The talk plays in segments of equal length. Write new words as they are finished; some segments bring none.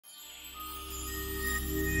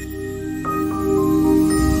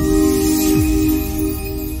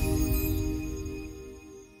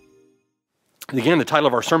Again, the title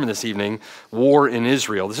of our sermon this evening, War in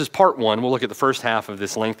Israel. This is part one. We'll look at the first half of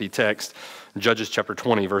this lengthy text, Judges chapter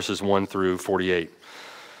 20, verses 1 through 48.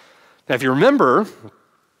 Now, if you remember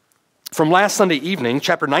from last Sunday evening,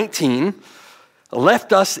 chapter 19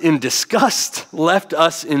 left us in disgust, left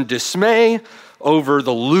us in dismay over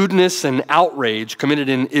the lewdness and outrage committed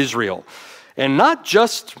in Israel. And not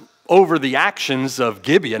just over the actions of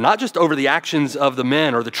Gibeah, not just over the actions of the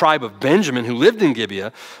men or the tribe of Benjamin who lived in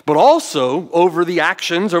Gibeah, but also over the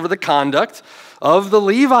actions, over the conduct of the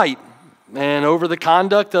Levite and over the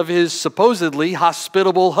conduct of his supposedly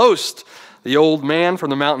hospitable host, the old man from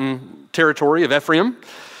the mountain territory of Ephraim.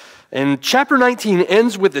 And chapter 19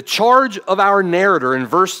 ends with the charge of our narrator in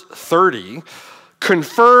verse 30,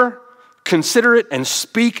 confer, consider it, and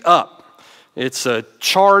speak up. It's a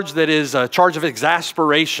charge that is a charge of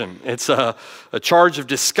exasperation. It's a charge of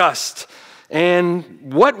disgust.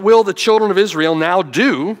 And what will the children of Israel now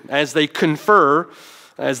do as they confer,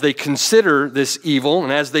 as they consider this evil,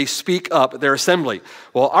 and as they speak up at their assembly?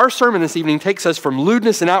 Well, our sermon this evening takes us from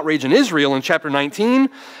lewdness and outrage in Israel in chapter 19,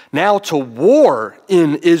 now to war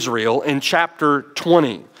in Israel in chapter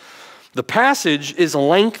 20. The passage is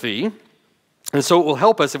lengthy, and so it will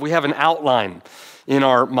help us if we have an outline in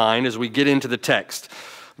our mind as we get into the text.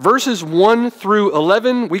 Verses 1 through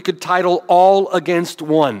 11, we could title All Against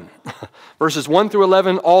One. Verses 1 through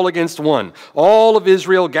 11, All Against One. All of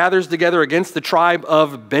Israel gathers together against the tribe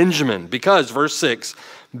of Benjamin because, verse 6,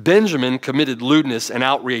 Benjamin committed lewdness and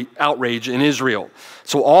outrage in Israel.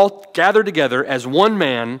 So all gathered together as one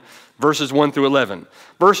man, verses 1 through 11.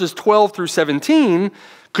 Verses 12 through 17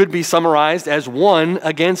 could be summarized as one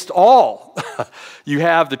against all. You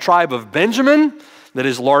have the tribe of Benjamin that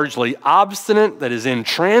is largely obstinate, that is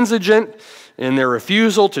intransigent in their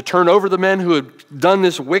refusal to turn over the men who had done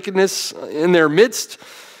this wickedness in their midst.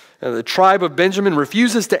 The tribe of Benjamin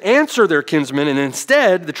refuses to answer their kinsmen, and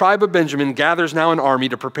instead, the tribe of Benjamin gathers now an army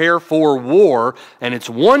to prepare for war, and it's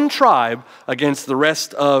one tribe against the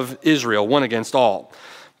rest of Israel, one against all.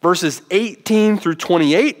 Verses 18 through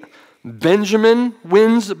 28, Benjamin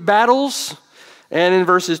wins battles, and in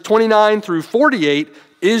verses 29 through 48,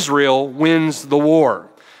 Israel wins the war.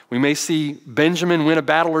 We may see Benjamin win a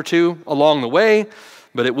battle or two along the way,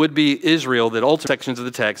 but it would be Israel that ultimate sections of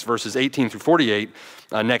the text, verses 18 through 48,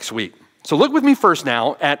 next week. So look with me first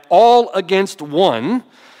now at All Against One,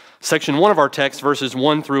 section 1 of our text, verses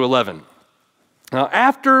 1 through 11. Now,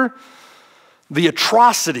 after the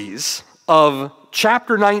atrocities of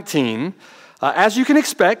chapter 19, as you can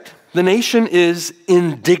expect, the nation is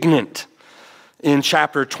indignant in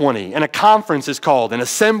chapter 20. And a conference is called, an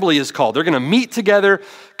assembly is called. They're going to meet together,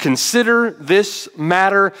 consider this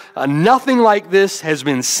matter. Nothing like this has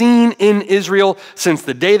been seen in Israel since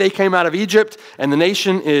the day they came out of Egypt, and the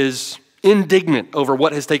nation is indignant over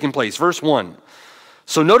what has taken place. Verse 1.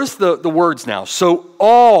 So notice the words now. So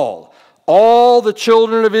all the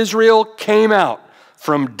children of Israel came out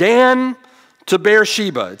from Dan to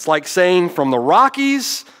Beersheba. It's like saying from the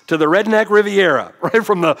Rockies to the Redneck Riviera, right?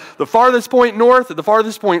 From the farthest point north to the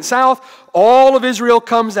farthest point south, all of Israel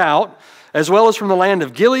comes out, as well as from the land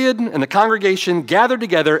of Gilead, and the congregation gathered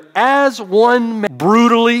together as one man,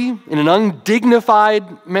 brutally, in an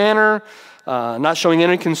undignified manner, not showing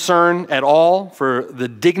any concern at all for the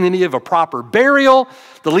dignity of a proper burial.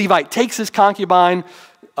 The Levite takes his concubine,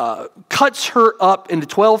 cuts her up into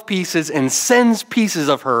 12 pieces and sends pieces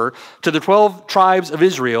of her to the 12 tribes of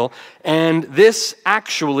Israel. And this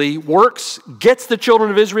actually works, gets the children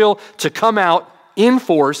of Israel to come out in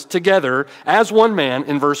force together as one man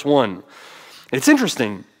in verse 1. It's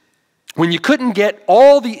interesting. When you couldn't get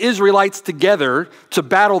all the Israelites together to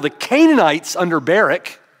battle the Canaanites under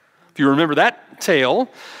Barak, if you remember that tale,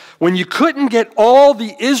 when you couldn't get all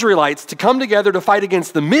the Israelites to come together to fight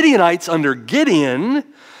against the Midianites under Gideon,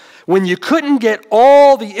 when you couldn't get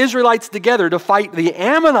all the Israelites together to fight the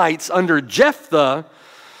Ammonites under Jephthah,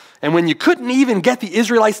 and when you couldn't even get the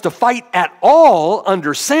Israelites to fight at all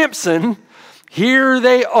under Samson, here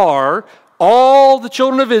they are, all the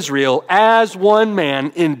children of Israel as one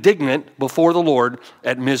man, indignant before the Lord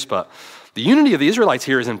at Mizpah. The unity of the Israelites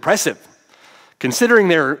here is impressive. Considering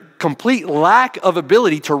their complete lack of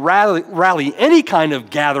ability to rally any kind of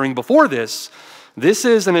gathering before this, this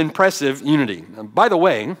is an impressive unity. By the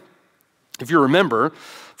way, if you remember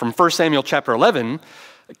from 1 Samuel chapter 11,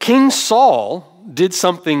 King Saul did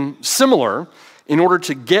something similar in order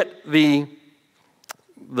to get the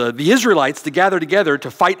Israelites to gather together to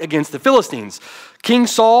fight against the Philistines. King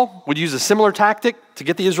Saul would use a similar tactic to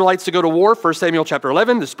get the Israelites to go to war. 1 Samuel chapter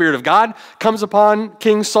 11, the Spirit of God comes upon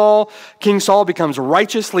King Saul. King Saul becomes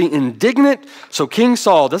righteously indignant. So King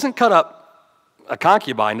Saul doesn't cut up a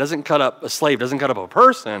concubine, doesn't cut up a slave, doesn't cut up a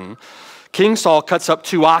person. King Saul cuts up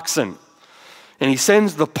 2 oxen. And he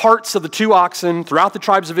sends the parts of the 2 oxen throughout the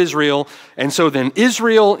tribes of Israel. And so then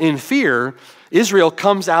Israel, in fear, Israel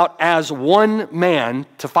comes out as one man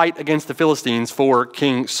to fight against the Philistines for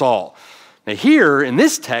King Saul. Now here in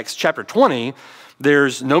this text, chapter 20,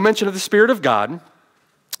 there's no mention of the Spirit of God,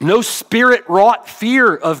 no Spirit-wrought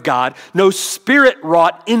fear of God, no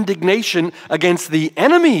Spirit-wrought indignation against the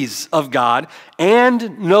enemies of God,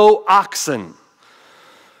 and no oxen.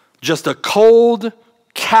 Just a cold,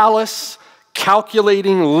 callous,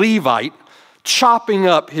 calculating Levite chopping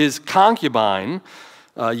up his concubine,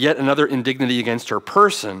 yet another indignity against her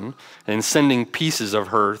person, and sending pieces of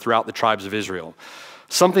her throughout the tribes of Israel.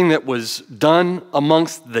 Something that was done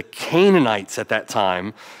amongst the Canaanites at that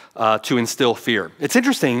time to instill fear. It's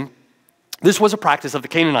interesting, this was a practice of the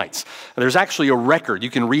Canaanites. There's actually a record you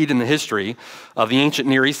can read in the history of the ancient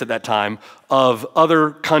Near East at that time of other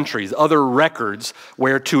countries, other records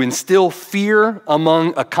where to instill fear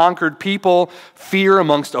among a conquered people, fear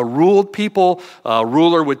amongst a ruled people, a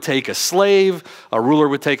ruler would take a slave, a ruler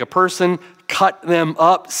would take a person, cut them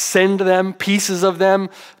up, send them, pieces of them,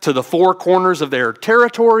 to the 4 corners of their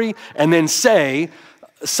territory, and then say,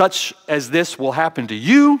 such as this will happen to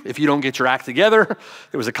you if you don't get your act together.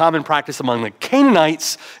 It was a common practice among the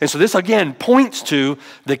Canaanites. And so this again points to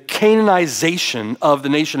the Canaanization of the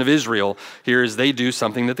nation of Israel here as they do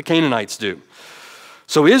something that the Canaanites do.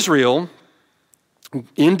 So Israel,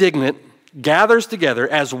 indignant, gathers together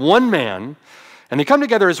as one man, and they come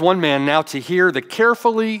together as one man now to hear the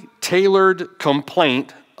carefully tailored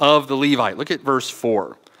complaint of the Levite. Look at verse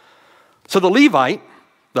 4. So the Levite,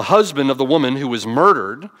 the husband of the woman who was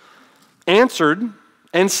murdered, answered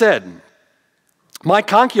and said, my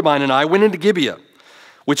concubine and I went into Gibeah,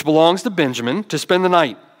 which belongs to Benjamin, to spend the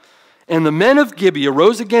night. And the men of Gibeah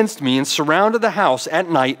rose against me and surrounded the house at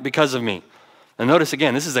night because of me. And notice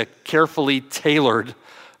again, this is a carefully tailored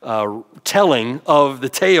telling of the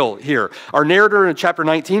tale here. Our narrator in chapter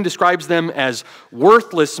 19 describes them as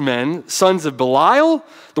worthless men, sons of Belial.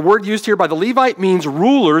 The word used here by the Levite means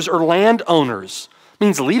rulers or landowners.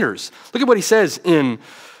 Means leaders. Look at what he says in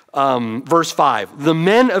verse 5. The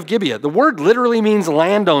men of Gibeah. The word literally means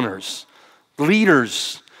landowners,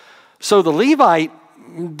 leaders. So the Levite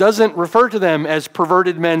doesn't refer to them as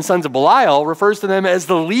perverted men, sons of Belial, refers to them as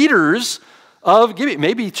the leaders of Gibeah,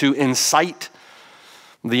 maybe to incite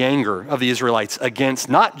the anger of the Israelites against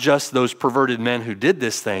not just those perverted men who did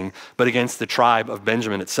this thing, but against the tribe of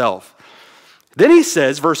Benjamin itself. Then he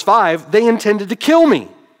says, verse 5, they intended to kill me.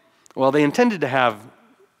 Well, they intended to have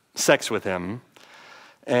sex with him,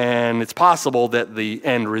 and it's possible that the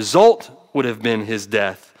end result would have been his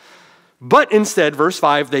death. But instead, verse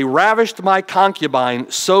 5, they ravished my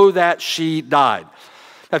concubine so that she died.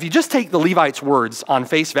 Now, if you just take the Levite's words on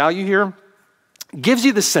face value here, gives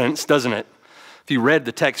you the sense, doesn't it? If you read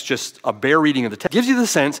the text, just a bare reading of the text, gives you the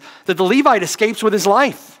sense that the Levite escapes with his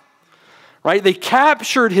life, right? They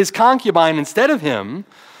captured his concubine instead of him.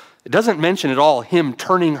 It doesn't mention at all him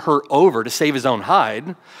turning her over to save his own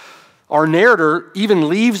hide. Our narrator even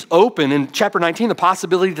leaves open in chapter 19 the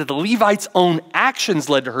possibility that the Levite's own actions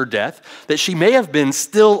led to her death, that she may have been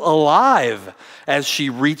still alive as she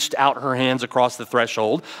reached out her hands across the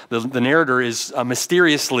threshold. The narrator is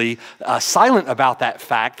mysteriously silent about that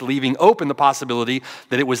fact, leaving open the possibility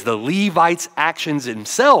that it was the Levite's actions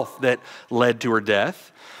himself that led to her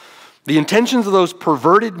death. The intentions of those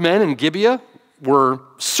perverted men in Gibeah were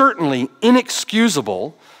certainly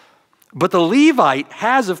inexcusable, but the Levite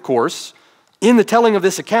has, of course, in the telling of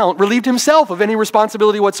this account, relieved himself of any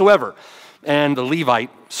responsibility whatsoever. And the Levite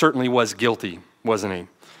certainly was guilty, wasn't he?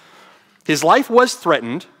 His life was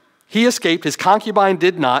threatened. He escaped. His concubine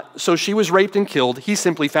did not. So she was raped and killed. He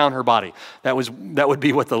simply found her body. That would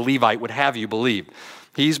be what the Levite would have you believe.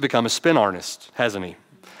 He's become a spin artist, hasn't he?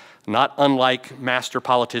 Not unlike master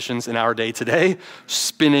politicians in our day today,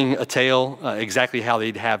 spinning a tale exactly how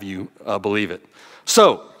they'd have you believe it.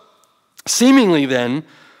 So, seemingly then,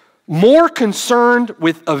 more concerned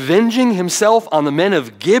with avenging himself on the men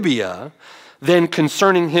of Gibeah than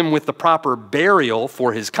concerning him with the proper burial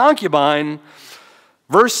for his concubine,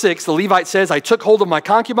 verse 6, the Levite says, I took hold of my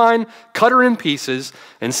concubine, cut her in pieces,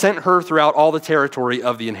 and sent her throughout all the territory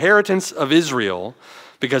of the inheritance of Israel,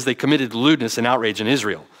 because they committed lewdness and outrage in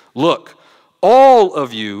Israel. Look, all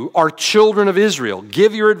of you are children of Israel.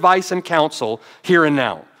 Give your advice and counsel here and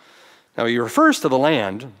now. Now he refers to the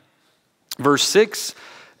land, verse 6,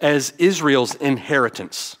 as Israel's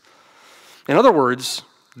inheritance. In other words,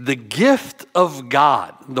 the gift of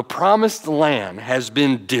God, the promised land, has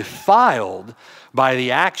been defiled by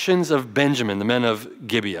the actions of Benjamin, the men of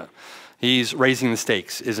Gibeah. He's raising the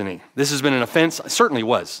stakes, isn't he? This has been an offense, certainly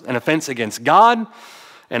was, an offense against God,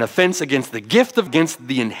 an offense against the gift against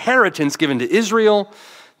the inheritance given to Israel.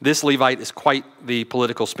 This Levite is quite the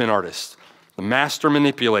political spin artist, the master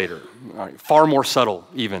manipulator, far more subtle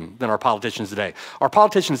even than our politicians today. Our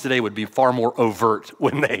politicians today would be far more overt,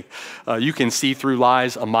 wouldn't they? You can see through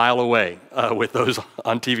lies a mile away with those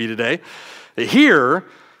on TV today. Here,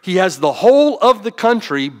 he has the whole of the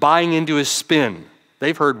country buying into his spin.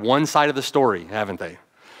 They've heard one side of the story, haven't they?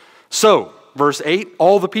 So, verse 8,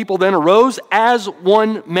 all the people then arose as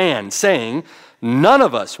one man, saying, none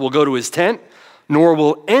of us will go to his tent, nor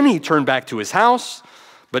will any turn back to his house.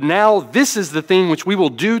 But now this is the thing which we will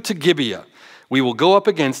do to Gibeah. We will go up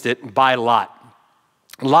against it by lot.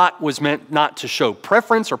 Lot was meant not to show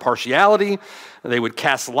preference or partiality. They would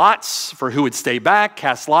cast lots for who would stay back,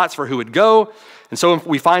 cast lots for who would go. And so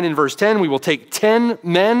we find in verse 10, we will take 10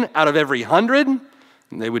 men out of every 100.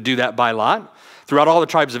 And they would do that by lot. Throughout all the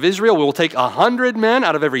tribes of Israel, we will take 100 men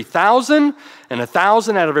out of every 1,000 and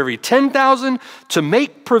 1,000 out of every 10,000 to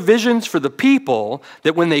make provisions for the people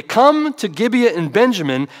that when they come to Gibeah and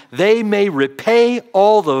Benjamin, they may repay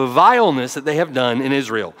all the vileness that they have done in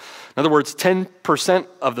Israel. In other words, 10%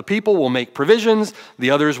 of the people will make provisions,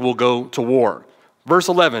 the others will go to war. Verse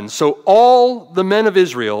 11, so all the men of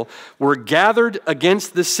Israel were gathered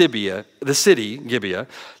against the city, Gibeah,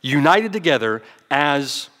 united together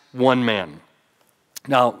as one man.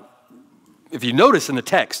 Now, if you notice in the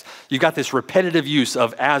text, you've got this repetitive use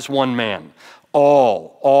of as one man,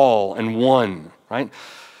 all, and one, right?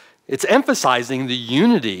 It's emphasizing the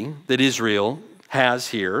unity that Israel has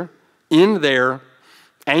here in their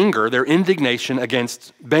anger, their indignation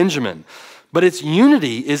against Benjamin. But it's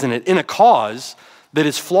unity, isn't it, in a cause that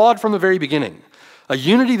is flawed from the very beginning. A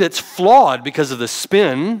unity that's flawed because of the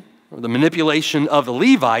spin, or the manipulation of the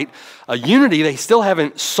Levite, a unity they still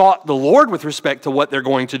haven't sought the Lord with respect to what they're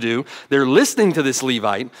going to do. They're listening to this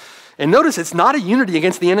Levite. And notice it's not a unity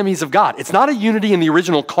against the enemies of God. It's not a unity in the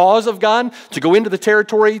original cause of God to go into the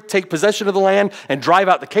territory, take possession of the land, and drive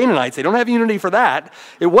out the Canaanites. They don't have unity for that.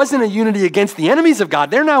 It wasn't a unity against the enemies of God.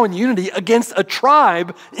 They're now in unity against a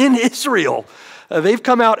tribe in Israel. They've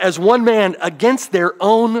come out as one man against their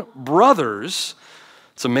own brothers.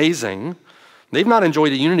 It's amazing. They've not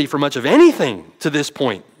enjoyed a unity for much of anything to this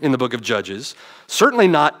point in the book of Judges. Certainly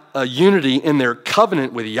not a unity in their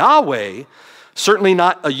covenant with Yahweh. Certainly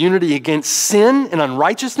not a unity against sin and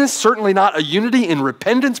unrighteousness. Certainly not a unity in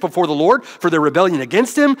repentance before the Lord for their rebellion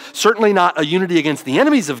against him. Certainly not a unity against the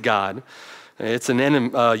enemies of God. It's an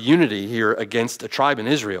unity here against a tribe in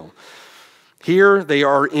Israel. Here they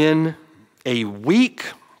are in a weak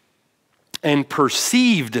and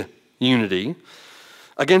perceived unity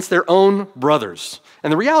against their own brothers.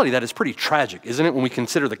 And the reality of that is pretty tragic, isn't it, when we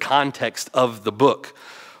consider the context of the book?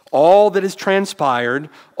 All that has transpired,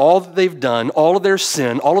 all that they've done, all of their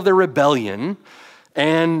sin, all of their rebellion,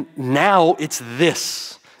 and now it's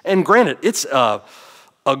this. And granted, it's a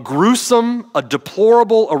gruesome, a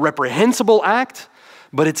deplorable, a reprehensible act,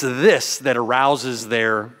 but it's this that arouses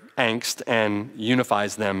their angst and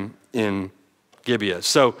unifies them in Gibeah.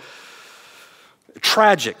 So,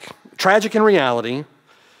 tragic in reality,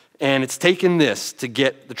 and it's taken this to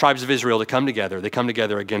get the tribes of Israel to come together. They come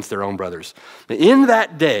together against their own brothers. In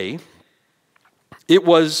that day, it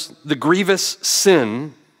was the grievous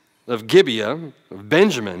sin of Gibeah, of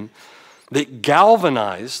Benjamin, that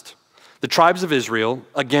galvanized the tribes of Israel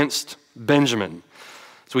against Benjamin.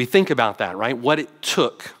 So we think about that, right? What it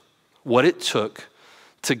took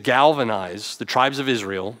to galvanize the tribes of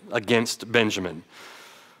Israel against Benjamin.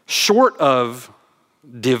 Short of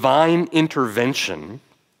divine intervention,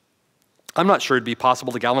 I'm not sure it'd be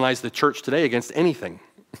possible to galvanize the church today against anything.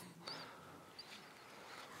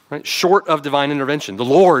 Right? Short of divine intervention. The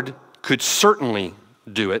Lord could certainly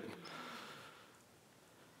do it.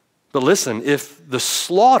 But listen, if the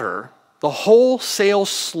slaughter, the wholesale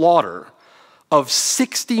slaughter of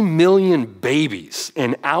 60 million babies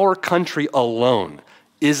in our country alone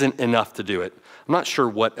isn't enough to do it, I'm not sure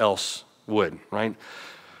what else would, right?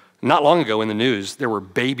 Not long ago in the news, there were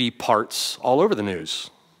baby parts all over the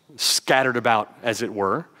news, scattered about, as it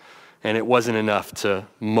were, and it wasn't enough to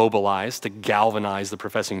mobilize, to galvanize the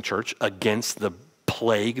professing church against the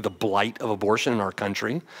plague, the blight of abortion in our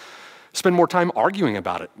country. Spend more time arguing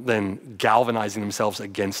about it than galvanizing themselves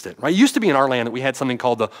against it, right? It used to be in our land that we had something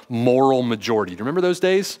called the moral majority. Do you remember those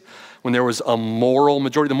days when there was a moral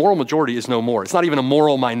majority? The moral majority is no more. It's not even a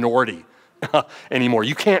moral minority anymore.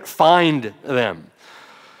 You can't find them.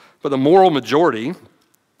 But the moral majority,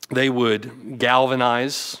 they would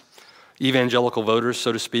galvanize evangelical voters,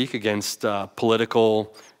 so to speak, against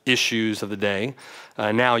political issues of the day.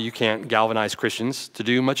 Now you can't galvanize Christians to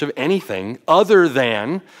do much of anything other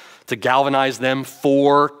than to galvanize them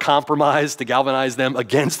for compromise, to galvanize them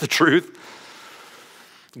against the truth.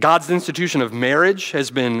 God's institution of marriage has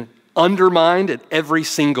been undermined at every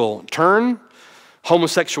single turn.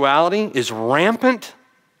 Homosexuality is rampant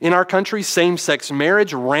in our country. Same-sex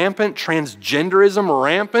marriage, rampant. Transgenderism,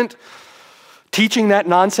 rampant. Teaching that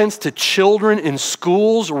nonsense to children in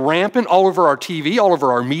schools, rampant all over our TV, all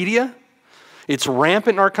over our media. It's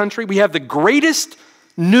rampant in our country. We have the greatest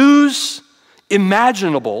news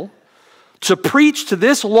imaginable to preach to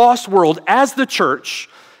this lost world as the church,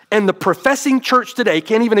 and the professing church today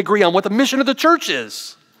can't even agree on what the mission of the church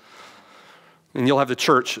is. And you'll have the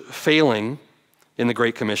church failing in the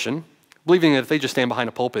Great Commission, believing that if they just stand behind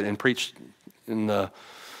a pulpit and preach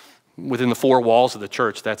within the four walls of the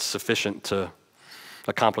church, that's sufficient to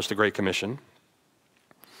accomplish the Great Commission.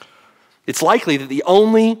 It's likely that the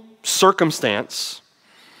only circumstance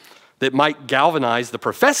that might galvanize the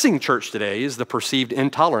professing church today is the perceived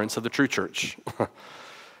intolerance of the true church.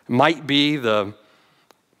 Might be the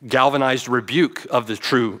galvanized rebuke of the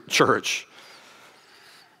true church.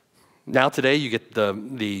 Now today you get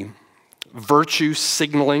the virtue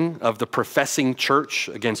signaling of the professing church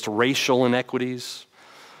against racial inequities.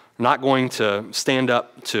 Not going to stand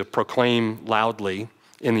up to proclaim loudly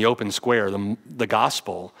in the open square the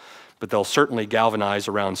gospel, but they'll certainly galvanize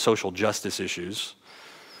around social justice issues.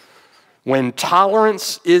 When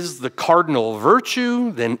tolerance is the cardinal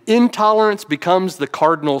virtue, then intolerance becomes the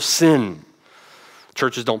cardinal sin.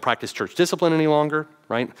 Churches don't practice church discipline any longer,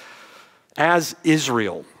 right? As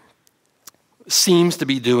Israel seems to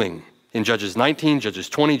be doing in Judges 19, Judges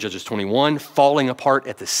 20, Judges 21, falling apart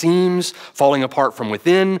at the seams, falling apart from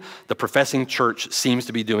within, the professing church seems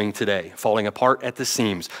to be doing today, falling apart at the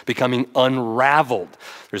seams, becoming unraveled.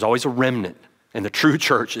 There's always a remnant, and the true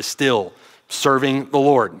church is still serving the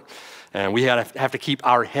Lord. And we have to keep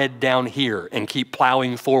our head down here and keep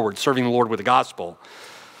plowing forward, serving the Lord with the gospel.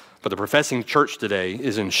 But the professing church today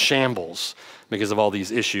is in shambles because of all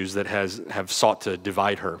these issues that have sought to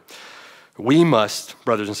divide her. We must,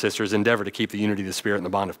 brothers and sisters, endeavor to keep the unity of the Spirit and the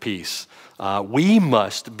bond of peace. We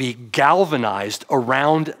must be galvanized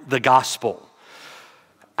around the gospel.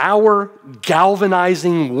 Our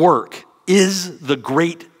galvanizing work is the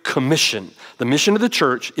Great Commission. The mission of the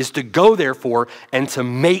church is to go, therefore, and to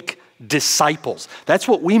make disciples. That's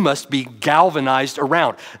what we must be galvanized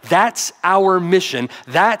around. That's our mission.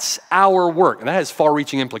 That's our work. And that has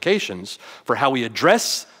far-reaching implications for how we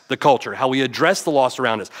address the culture, how we address the lost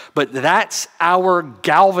around us. But that's our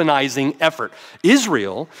galvanizing effort.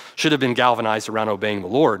 Israel should have been galvanized around obeying the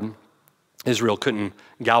Lord. Israel couldn't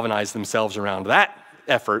galvanize themselves around that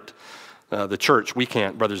effort. The church, we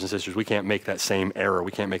can't, brothers and sisters, we can't make that same error.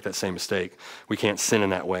 We can't make that same mistake. We can't sin in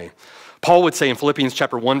that way. Paul would say in Philippians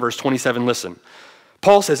chapter 1, verse 27, listen.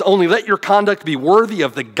 Paul says, "Only let your conduct be worthy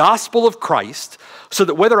of the gospel of Christ, so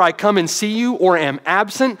that whether I come and see you or am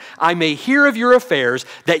absent, I may hear of your affairs,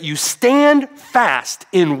 that you stand fast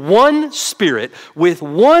in one spirit, with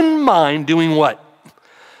one mind," doing what?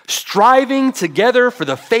 "Striving together for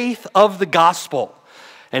the faith of the gospel,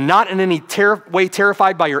 and not in any way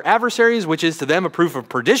terrified by your adversaries, which is to them a proof of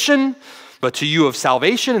perdition, but to you of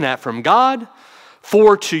salvation, and that from God.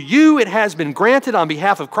 For to you it has been granted on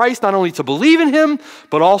behalf of Christ not only to believe in him,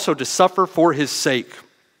 but also to suffer for his sake,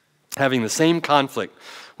 having the same conflict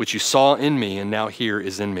which you saw in me and now here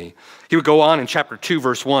is in me." He would go on in chapter 2,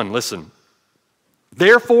 verse 1. Listen.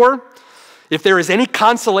 "Therefore, if there is any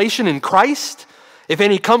consolation in Christ, if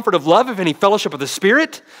any comfort of love, if any fellowship of the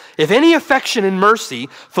Spirit, if any affection and mercy,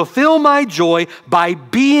 fulfill my joy by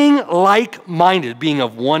being like-minded," being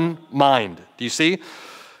of one mind. Do you see?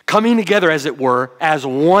 Coming together, as it were, as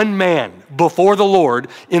one man before the Lord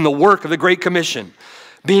in the work of the Great Commission.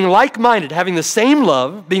 Being like-minded, having the same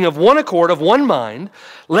love, being of one accord, of one mind,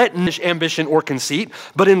 let not ambition or conceit,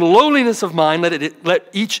 but in lowliness of mind, let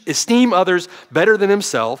each esteem others better than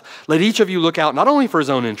himself. Let each of you look out not only for his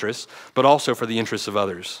own interests, but also for the interests of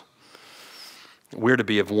others. We're to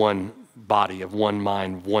be of one body, of one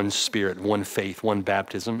mind, one spirit, one faith, one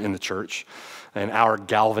baptism in the church. And our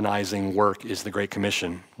galvanizing work is the Great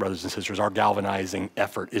Commission, brothers and sisters. Our galvanizing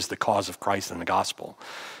effort is the cause of Christ and the gospel.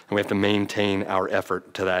 And we have to maintain our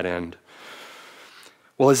effort to that end.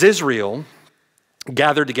 Well, as Israel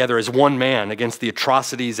gathered together as one man against the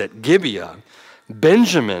atrocities at Gibeah,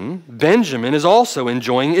 Benjamin is also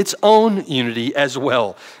enjoying its own unity as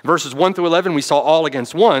well. Verses 1 through 11, we saw all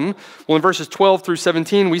against one. Well, in verses 12 through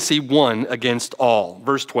 17, we see one against all.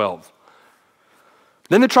 Verse 12.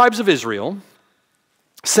 "Then the tribes of Israel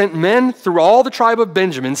sent men through all the tribe of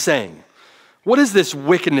Benjamin, saying, What is this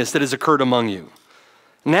wickedness that has occurred among you?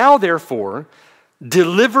 Now, therefore,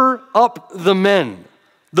 deliver up the men,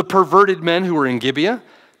 the perverted men who are in Gibeah,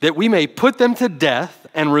 that we may put them to death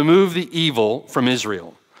and remove the evil from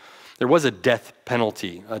Israel. There was a death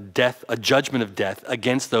penalty, a judgment of death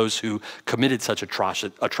against those who committed such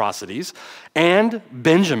atrocities, and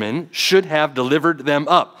Benjamin should have delivered them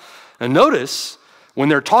up. And notice, when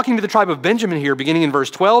they're talking to the tribe of Benjamin here, beginning in verse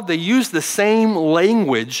 12, they use the same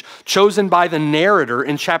language chosen by the narrator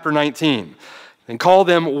in chapter 19 and call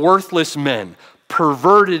them worthless men,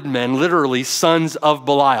 perverted men, literally sons of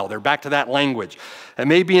Belial. They're back to that language. It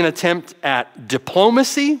may be an attempt at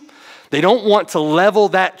diplomacy. They don't want to level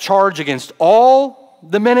that charge against all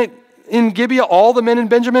the men in Gibeah, all the men in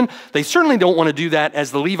Benjamin. They certainly don't want to do that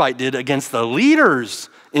as the Levite did against the leaders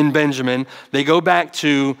in Benjamin. They go back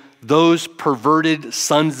to those perverted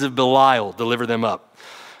sons of Belial, deliver them up.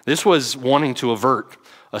 This was wanting to avert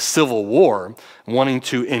a civil war, wanting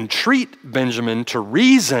to entreat Benjamin to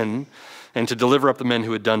reason and to deliver up the men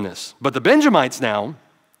who had done this. But the Benjamites now,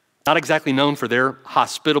 not exactly known for their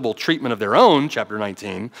hospitable treatment of their own, chapter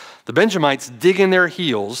 19, the Benjamites dig in their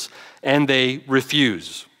heels and they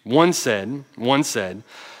refuse. One said,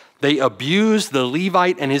 they abused the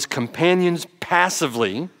Levite and his companions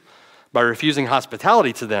passively by refusing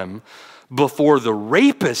hospitality to them before the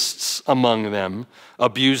rapists among them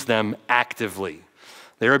abused them actively.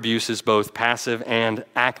 Their abuse is both passive and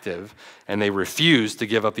active, and they refuse to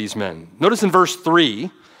give up these men. Notice in verse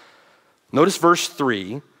 3,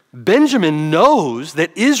 Benjamin knows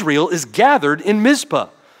that Israel is gathered in Mizpah.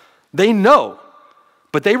 They know,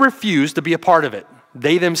 but they refuse to be a part of it.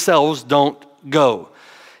 They themselves don't go.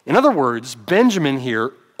 In other words, Benjamin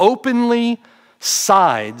here openly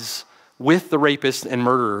sides with the rapists and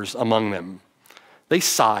murderers among them. They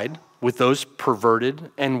side with those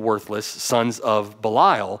perverted and worthless sons of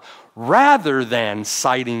Belial rather than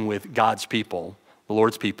siding with God's people, the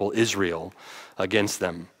Lord's people, Israel, against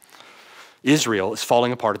them. Israel is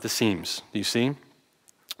falling apart at the seams. Do you see?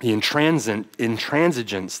 The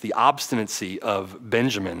intransigence, the obstinacy of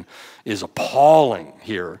Benjamin is appalling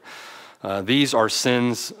here. These are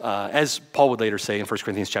sins, as Paul would later say in 1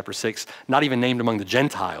 Corinthians chapter 6, not even named among the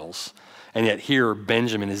Gentiles. And yet here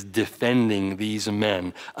Benjamin is defending these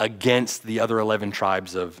men against the other 11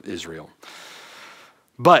 tribes of Israel.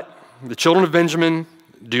 But the children of Benjamin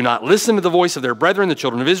do not listen to the voice of their brethren, the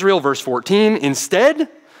children of Israel. Verse 14, instead,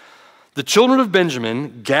 the children of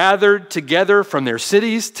Benjamin gathered together from their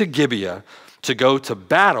cities to Gibeah to go to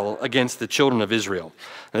battle against the children of Israel.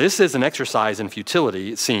 Now, this is an exercise in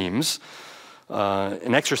futility, it seems,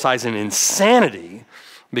 an exercise in insanity,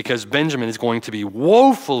 because Benjamin is going to be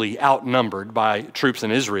woefully outnumbered by troops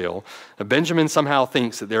in Israel. Benjamin somehow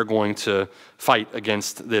thinks that they're going to fight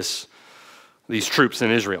against these troops in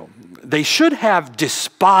Israel. They should have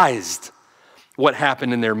despised what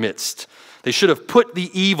happened in their midst. They should have put the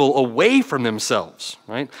evil away from themselves,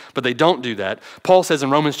 right? But they don't do that. Paul says in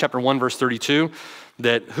Romans chapter 1, verse 32,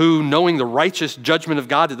 that who, knowing the righteous judgment of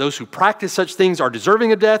God, that those who practice such things are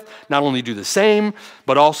deserving of death, not only do the same,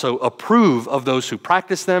 but also approve of those who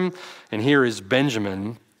practice them. And here is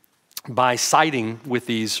Benjamin, by siding with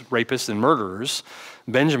these rapists and murderers,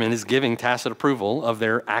 Benjamin is giving tacit approval of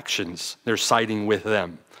their actions. They're siding with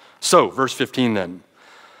them. So, verse 15 then.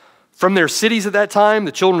 From their cities at that time,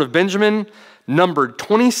 the children of Benjamin numbered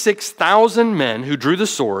 26,000 men who drew the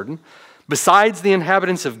sword, besides the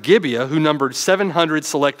inhabitants of Gibeah, who numbered 700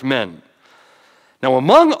 select men. Now,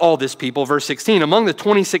 among all this people, verse 16, among the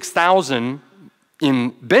 26,000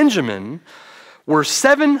 in Benjamin were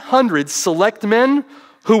 700 select men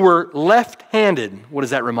who were left-handed. What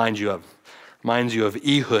does that remind you of? Reminds you of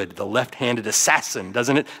Ehud, the left-handed assassin,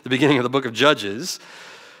 doesn't it? The beginning of the book of Judges.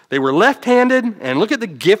 They were left-handed, and look at the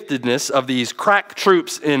giftedness of these crack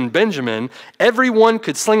troops in Benjamin. Everyone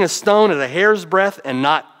could sling a stone at a hair's breadth and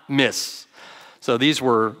not miss. So these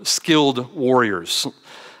were skilled warriors,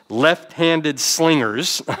 left-handed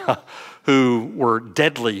slingers who were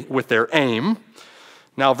deadly with their aim.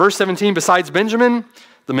 Now, verse 17, besides Benjamin,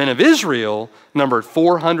 the men of Israel numbered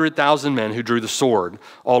 400,000 men who drew the sword.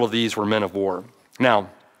 All of these were men of war. Now,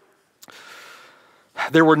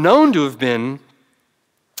 there were known to have been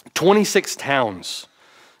 26 towns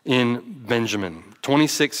in Benjamin,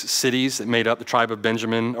 26 cities that made up the tribe of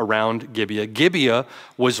Benjamin around Gibeah. Gibeah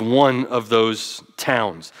was one of those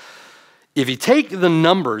towns. If you take the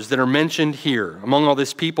numbers that are mentioned here, among all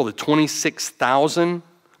this people, the 26,000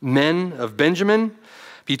 men of Benjamin,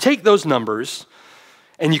 if you take those numbers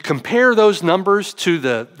and you compare those numbers to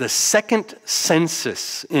the second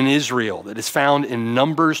census in Israel that is found in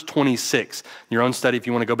Numbers 26. Your own study, if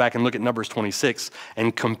you want to go back and look at Numbers 26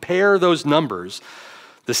 and compare those numbers,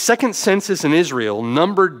 the second census in Israel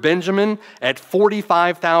numbered Benjamin at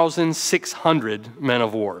 45,600 men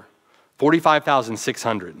of war.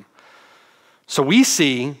 45,600. So we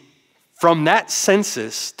see from that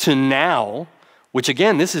census to now, which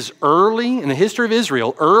again, this is early in the history of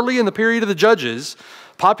Israel, early in the period of the Judges,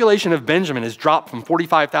 population of Benjamin has dropped from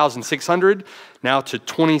 45,600 now to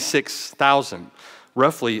 26,000.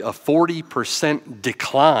 Roughly a 40%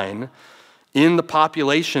 decline in the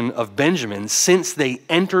population of Benjamin since they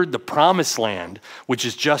entered the Promised Land, which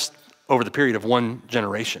is just over the period of one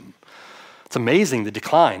generation. It's amazing, the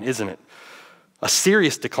decline, isn't it? A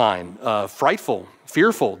serious decline, frightful,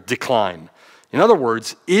 fearful decline. In other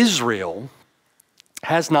words, Israel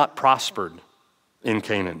has not prospered in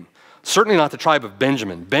Canaan. Certainly not the tribe of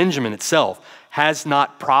Benjamin. Benjamin itself has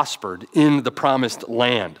not prospered in the Promised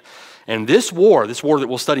Land. And this war that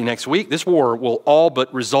we'll study next week, this war will all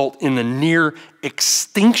but result in the near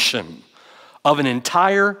extinction of an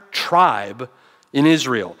entire tribe in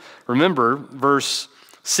Israel. Remember, verse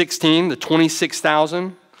 16, the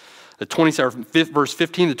 26,000, verse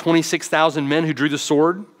 15, the 26,000 men who drew the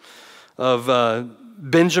sword of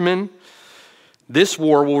Benjamin. This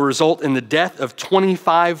war will result in the death of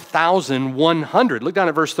 25,100. Look down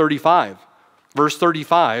at verse 35. Verse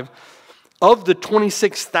 35, of the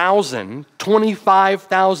 26,000,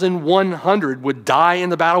 25,100 would die in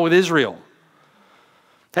the battle with Israel.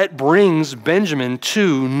 That brings Benjamin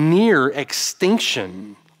to near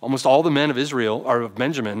extinction. Almost all the men of Israel, or of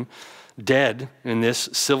Benjamin, dead in this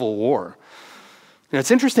civil war. Now,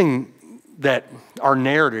 it's interesting that our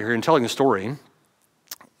narrator here in telling the story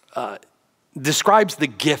describes the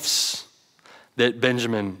gifts that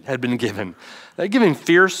Benjamin had been given. Given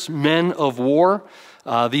fierce men of war,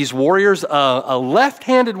 these warriors, a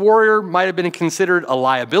left-handed warrior might have been considered a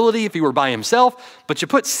liability if he were by himself, but you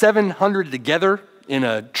put 700 together in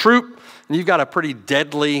a troop, and you've got a pretty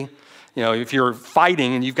deadly, if you're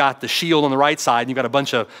fighting and you've got the shield on the right side and you've got a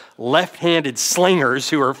bunch of left-handed slingers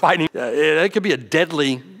who are fighting, it could be a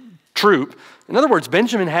deadly troop. In other words,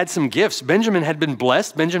 Benjamin had some gifts. Benjamin had been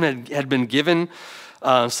blessed. Benjamin had been given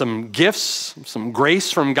some gifts, some grace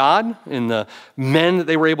from God in the men that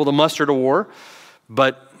they were able to muster to war.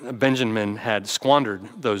 But Benjamin had squandered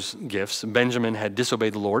those gifts. Benjamin had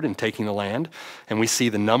disobeyed the Lord in taking the land. And we see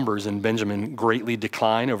the numbers in Benjamin greatly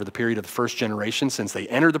decline over the period of the first generation since they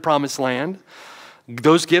entered the Promised Land.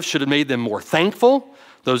 Those gifts should have made them more thankful.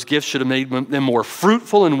 Those gifts should have made them more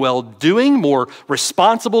fruitful and well-doing, more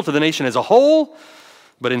responsible to the nation as a whole.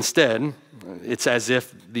 But instead, it's as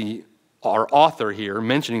if our author here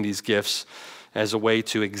mentioning these gifts as a way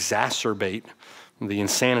to exacerbate the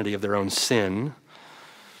insanity of their own sin.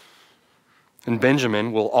 And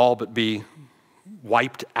Benjamin will all but be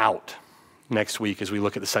wiped out next week as we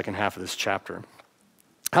look at the second half of this chapter.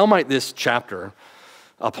 How might this chapter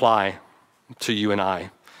apply to you and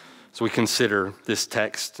I as we consider this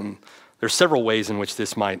text? And there's several ways in which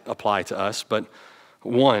this might apply to us, but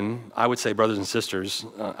one, I would say, brothers and sisters,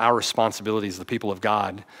 our responsibility as the people of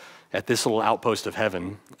God at this little outpost of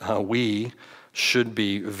heaven, we should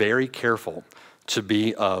be very careful to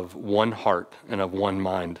be of one heart and of one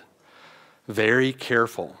mind. Very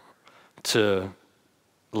careful to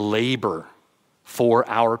labor for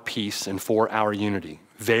our peace and for our unity.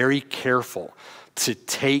 Very careful to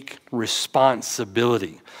take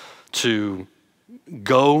responsibility to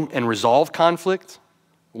go and resolve conflict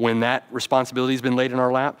when that responsibility has been laid in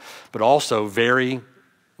our lap, but also very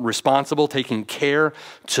responsible, taking care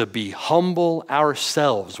to be humble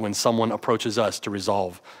ourselves when someone approaches us to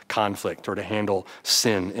resolve conflict or to handle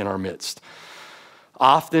sin in our midst.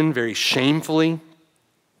 Often, very shamefully,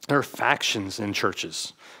 there are factions in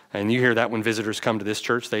churches. And you hear that when visitors come to this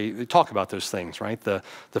church, they talk about those things, right? The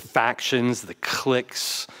factions, the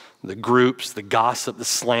cliques, the groups, the gossip, the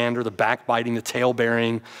slander, the backbiting, the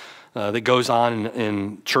tale-bearing that goes on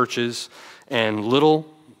in churches. And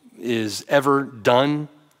little is ever done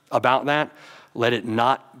about that. Let it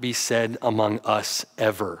not be said among us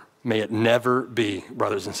ever. May it never be,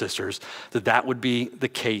 brothers and sisters, that would be the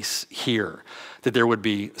case here. That there would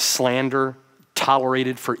be slander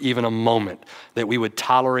tolerated for even a moment, that we would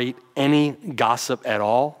tolerate any gossip at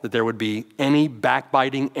all, that there would be any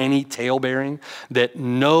backbiting, any tale-bearing, that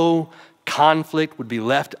no conflict would be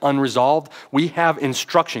left unresolved. We have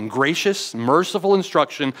instruction, gracious, merciful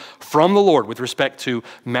instruction from the Lord with respect to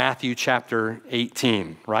Matthew chapter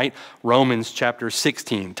 18, right? Romans chapter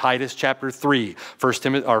 16, Titus chapter 3, 1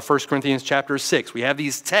 Corinthians chapter 6. We have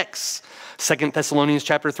these texts, 2 Thessalonians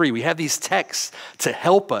chapter 3. We have these texts to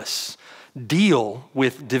help us deal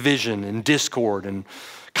with division and discord and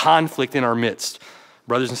conflict in our midst.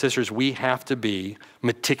 Brothers and sisters, we have to be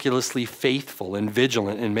meticulously faithful and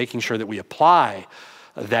vigilant in making sure that we apply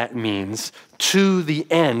that means to the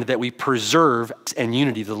end that we preserve and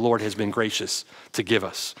unity the Lord has been gracious to give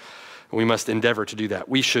us. We must endeavor to do that.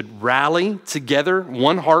 We should rally together,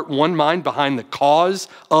 one heart, one mind, behind the cause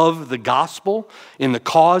of the gospel, in the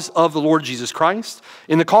cause of the Lord Jesus Christ,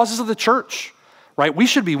 in the causes of the church. Right? We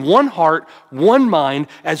should be one heart, one mind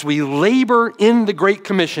as we labor in the Great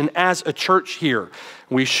Commission as a church here.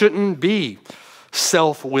 We shouldn't be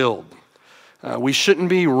self-willed. We shouldn't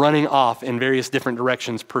be running off in various different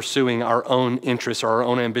directions pursuing our own interests or our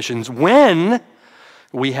own ambitions when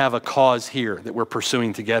we have a cause here that we're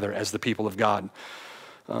pursuing together as the people of God.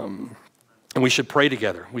 And we should pray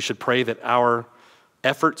together. We should pray that our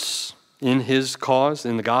efforts in His cause,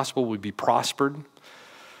 in the gospel, would be prospered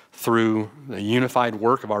through the unified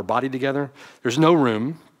work of our body together. There's no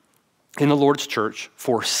room in the Lord's church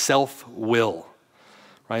for self-will,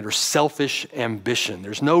 right, or selfish ambition.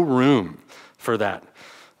 There's no room for that.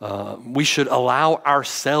 We should allow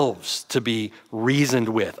ourselves to be reasoned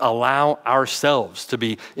with, allow ourselves to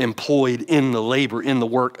be employed in the labor, in the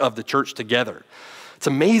work of the church together. It's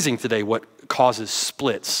amazing today what causes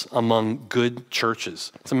splits among good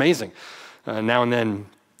churches. It's amazing. Now and then,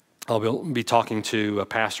 I'll be talking to a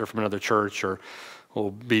pastor from another church, or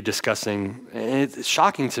we'll be discussing, and it's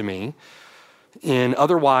shocking to me, in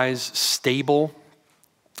otherwise stable,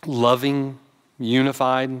 loving,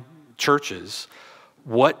 unified churches,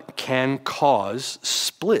 what can cause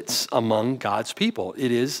splits among God's people.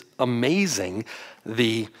 It is amazing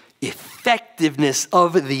the effectiveness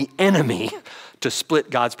of the enemy to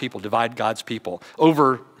split God's people, divide God's people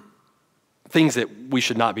over things that we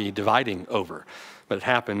should not be dividing over. But it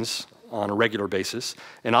happens on a regular basis,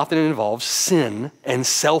 and often it involves sin and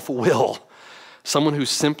self-will. Someone who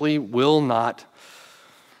simply will not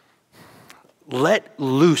let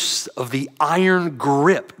loose of the iron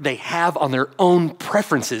grip they have on their own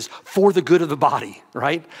preferences for the good of the body,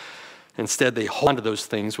 right? Instead, they hold on to those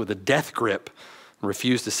things with a death grip,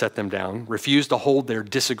 refuse to set them down, refuse to hold their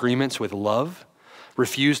disagreements with love,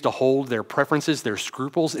 refuse to hold their preferences, their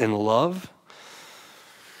scruples in love.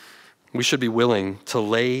 We should be willing to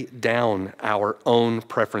lay down our own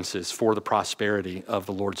preferences for the prosperity of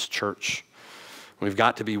the Lord's church. We've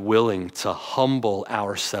got to be willing to humble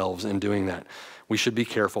ourselves in doing that. We should be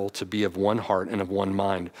careful to be of one heart and of one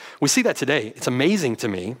mind. We see that today. It's amazing to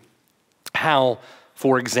me how,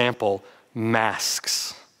 for example,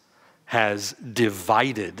 has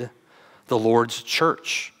divided the Lord's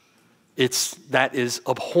church. That is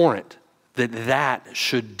abhorrent. That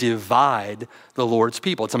should divide the Lord's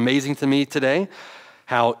people. It's amazing to me today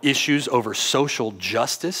how issues over social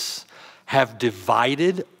justice have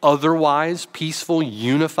divided otherwise peaceful,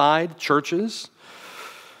 unified churches.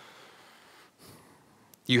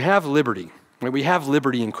 You have liberty. We have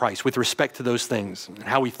liberty in Christ with respect to those things, and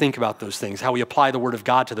how we think about those things, how we apply the Word of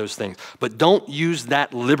God to those things. But don't use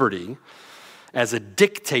that liberty as a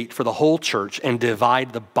dictate for the whole church and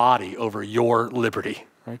divide the body over your liberty.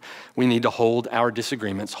 Right? We need to hold our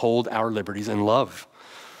disagreements, hold our liberties in love.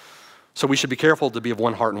 So we should be careful to be of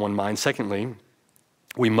one heart and one mind. Secondly,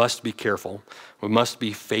 we must be careful. We must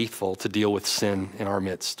be faithful to deal with sin in our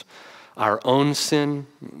midst. Our own sin,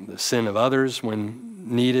 the sin of others when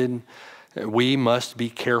needed. We must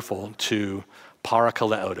be careful to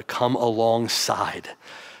parakaleo, to come alongside,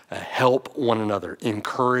 help one another,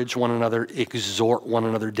 encourage one another, exhort one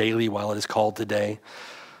another daily while it is called today.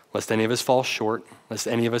 Lest any of us fall short, lest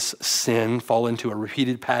any of us sin, fall into a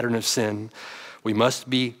repeated pattern of sin, we must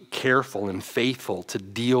be careful and faithful to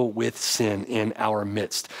deal with sin in our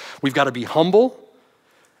midst. We've got to be humble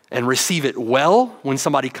and receive it well when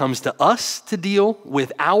somebody comes to us to deal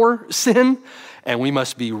with our sin, and we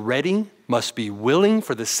must be ready, must be willing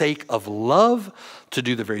for the sake of love to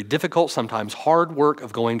do the very difficult, sometimes hard work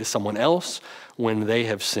of going to someone else when they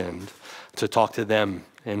have sinned, to talk to them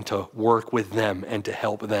and to work with them and to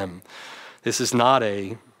help them. This is not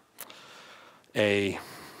a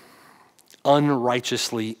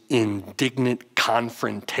unrighteously indignant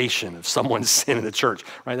confrontation of someone's sin in the church,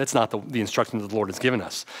 right? That's not the instruction that the Lord has given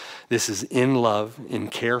us. This is in love, in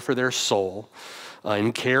care for their soul,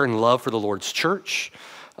 in care and love for the Lord's church,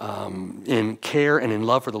 in care and in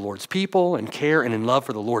love for the Lord's people, and care and in love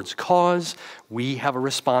for the Lord's cause, we have a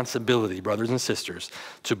responsibility, brothers and sisters,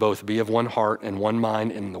 to both be of one heart and one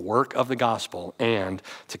mind in the work of the gospel and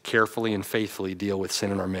to carefully and faithfully deal with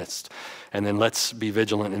sin in our midst. And then let's be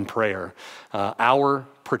vigilant in prayer. Our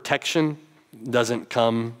protection doesn't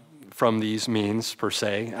come from these means per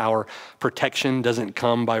se. Our protection doesn't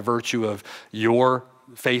come by virtue of your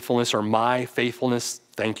faithfulness or my faithfulness.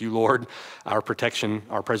 Thank you, Lord. Our protection,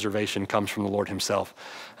 our preservation comes from the Lord himself.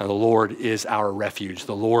 And the Lord is our refuge.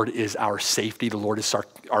 The Lord is our safety. The Lord is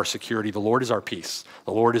our security. The Lord is our peace.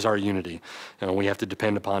 The Lord is our unity. And we have to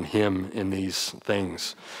depend upon him in these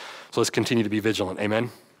things. So let's continue to be vigilant. Amen?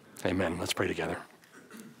 Amen. Let's pray together.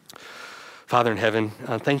 Father in heaven,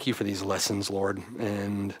 thank you for these lessons, Lord.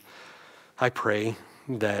 And I pray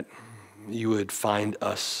that you would find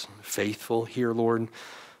us faithful here, Lord,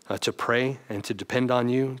 to pray and to depend on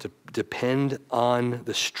you, to depend on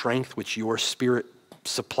the strength which your Spirit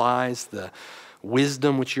supplies, the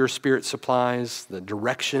wisdom which your Spirit supplies, the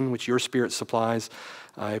direction which your Spirit supplies.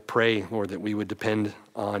 I pray, Lord, that we would depend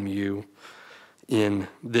on you in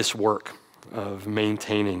this work of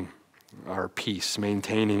maintaining our peace,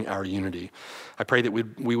 maintaining our unity. I pray that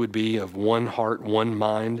we would be of one heart, one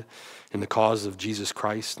mind in the cause of Jesus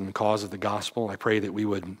Christ and the cause of the gospel. I pray that we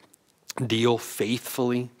would deal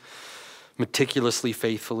faithfully, meticulously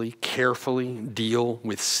faithfully, carefully deal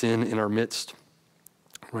with sin in our midst,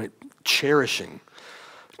 right? Cherishing,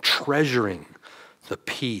 treasuring the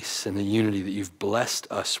peace and the unity that you've blessed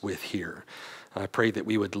us with here. I pray that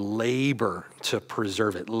we would labor to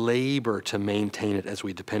preserve it, labor to maintain it as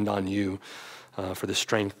we depend on you for the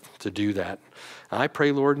strength to do that. I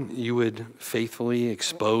pray, Lord, you would faithfully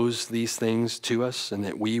expose these things to us and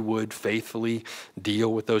that we would faithfully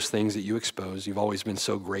deal with those things that you expose. You've always been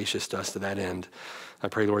so gracious to us to that end. I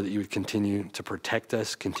pray, Lord, that you would continue to protect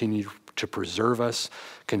us, continue to preserve us,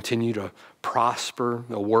 continue to prosper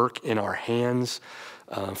the work in our hands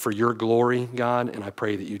for your glory, God. And I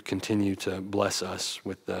pray that you'd continue to bless us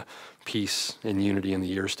with the peace and unity in the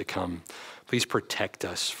years to come. Please protect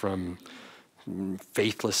us from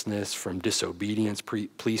faithlessness, from disobedience.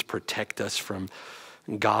 Please protect us from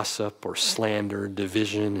gossip or slander,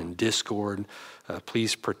 division and discord.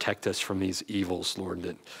 Please protect us from these evils, Lord,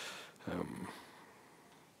 that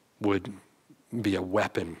would be a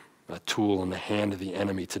weapon, a tool in the hand of the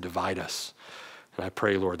enemy to divide us. And I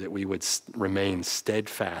pray, Lord, that we would remain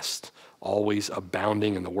steadfast, always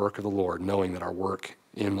abounding in the work of the Lord, knowing that our work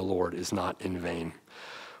in the Lord is not in vain.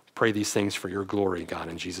 Pray these things for your glory, God,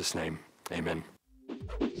 in Jesus' name. Amen.